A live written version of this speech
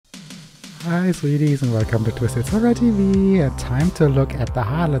Hi sweeties and welcome to Twisted Sora TV. Time to look at the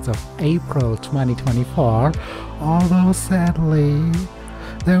highlights of April 2024. Although sadly,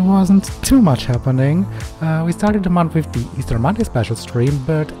 there wasn't too much happening. We started the month with the Easter Monday special stream,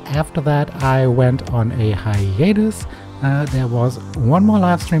 but after that I went on a hiatus. There was one more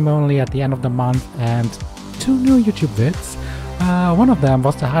live stream only at the end of the month and 2 new YouTube vids. One of them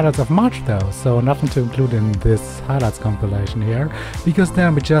was the highlights of March though, so nothing to include in this highlights compilation here, because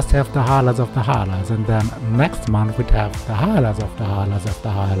then we just have the highlights of the highlights, and then next month we'd have the highlights of the highlights of the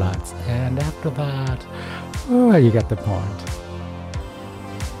highlights, and after that, oh, you get the point.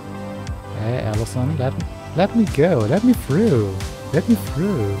 Hey Allison, let me go, let me through.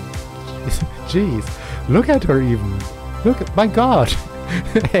 Jeez, look at her even. Look at, my god.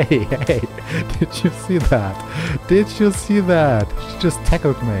 Hey, did you see that? Did you see that? She just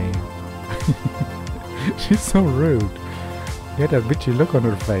tackled me. She's so rude. She had a bitchy look on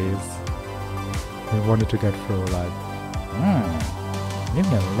her face. I wanted to get through, like, leave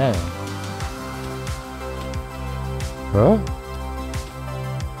me alone. Huh?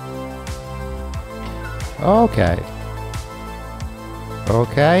 Okay.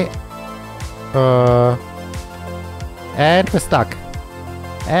 Okay. And we're stuck.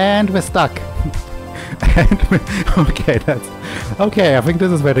 And we're stuck. Okay, that's okay. I think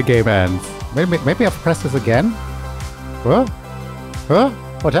this is where the game ends. Maybe I've pressed this again. Huh? Huh?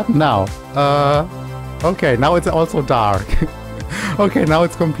 What happened now? Okay, now it's also dark. Okay, now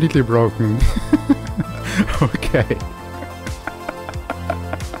it's completely broken. Okay.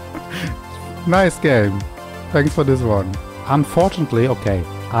 Nice game. Thanks for this one. Unfortunately,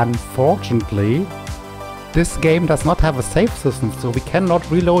 this game does not have a save system, so we cannot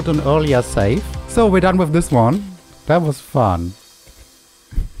reload an earlier save. So we're done with this one. That was fun.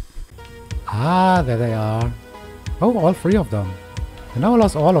 Ah, there they are. Oh, all 3 of them. I now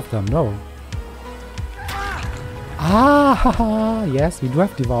lost all of them, no. Ah, haha, yes, we do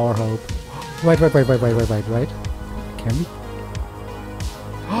have Devour Hope. Wait. Can we?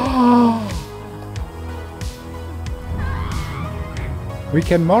 We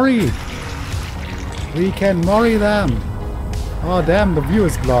can Mori! We can Mori them! Oh damn, the view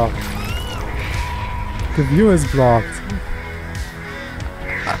is blocked. The view is blocked.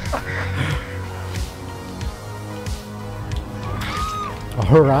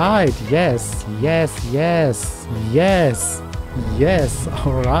 Alright, yes.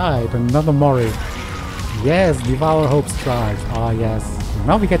 Alright, another Mori. Yes, Devour Hope strikes. Ah yes.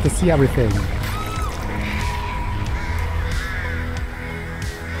 Now we get to see everything.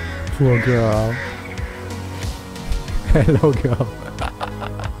 Poor girl. Hello girl.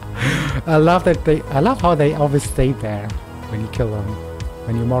 I love how they always stay there when you kill them,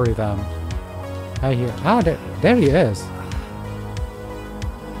 when you Mori them. I hear, there he is.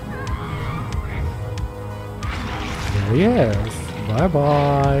 There he is. Bye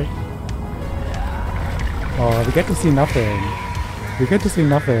bye. Oh, we get to see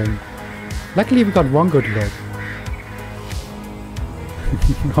nothing. Luckily we got one good look.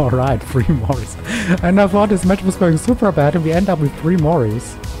 Alright, 3 Moris. And I thought this match was going super bad and we end up with 3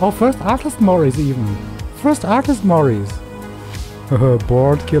 Moris. Oh, first artist Moris even. First artist Moris.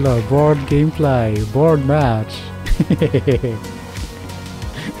 Board killer, board gameplay, board match.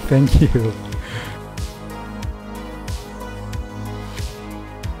 Thank you.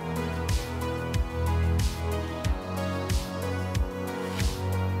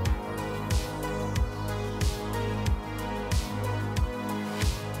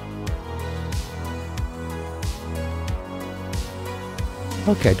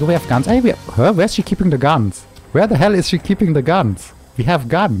 Okay, do we have guns? Hey, where's she keeping the guns? Where the hell is she keeping the guns? We have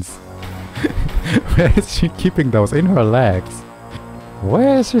guns. Where is she keeping those? In her legs.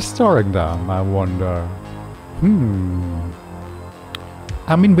 Where is she storing them, I wonder?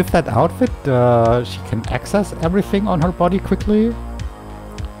 I mean, with that outfit, she can access everything on her body quickly.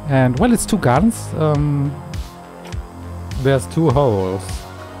 And, well, it's 2 guns. There's 2 holes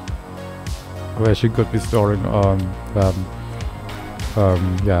where she could be storing,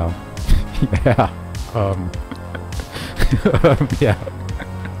 yeah. Yeah.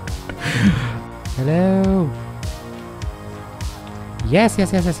 Hello. Yes. Yes.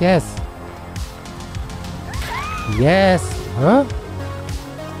 Huh?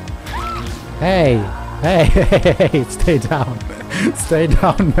 Hey, stay down. Stay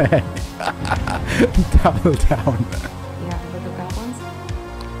down, man. Double down. You have the Book of Goblins?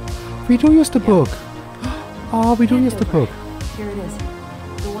 We do use the book. Oh, we do use the book. Here it is.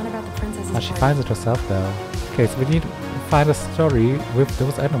 The one about the princess's She party. finds it herself though. Okay, so we need to find a story with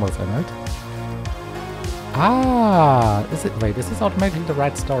those animals in it. Ah, is it? Wait, is this automatically the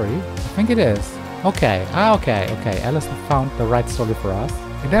right story? I think it is. Okay, okay. Alison found the right story for us.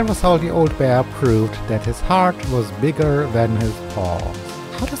 And that was how the old bear proved that his heart was bigger than his paws.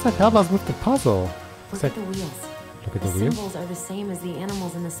 How does that help us with the puzzle? Look at the wheels. Look at the The wheel? symbols are the same as the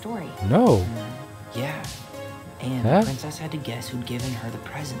animals in the story. No. Yeah. And Huh? the princess had to guess who'd given her the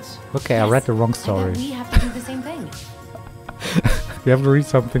presents. Okay, I read the wrong story. I bet we have to do the same thing. We have to read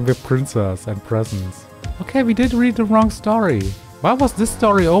something with princess and presents. Okay, we did read the wrong story. Why was this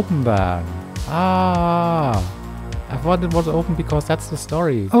story open then? Ah, I thought it was open because that's the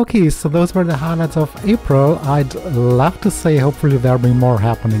story. Okay, so those were the highlights of April. I'd love to say hopefully there'll be more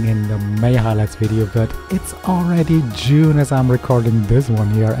happening in the May highlights video, but it's already June as I'm recording this one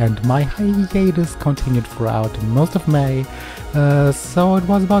here, and my hiatus continued throughout most of May. So it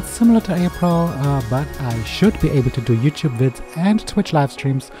was about similar to April, but I should be able to do YouTube vids and Twitch live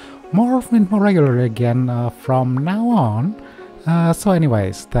streams more often and more regularly again from now on. So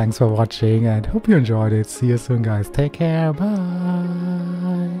anyways, thanks for watching and hope you enjoyed it. See you soon guys. Take care. Bye.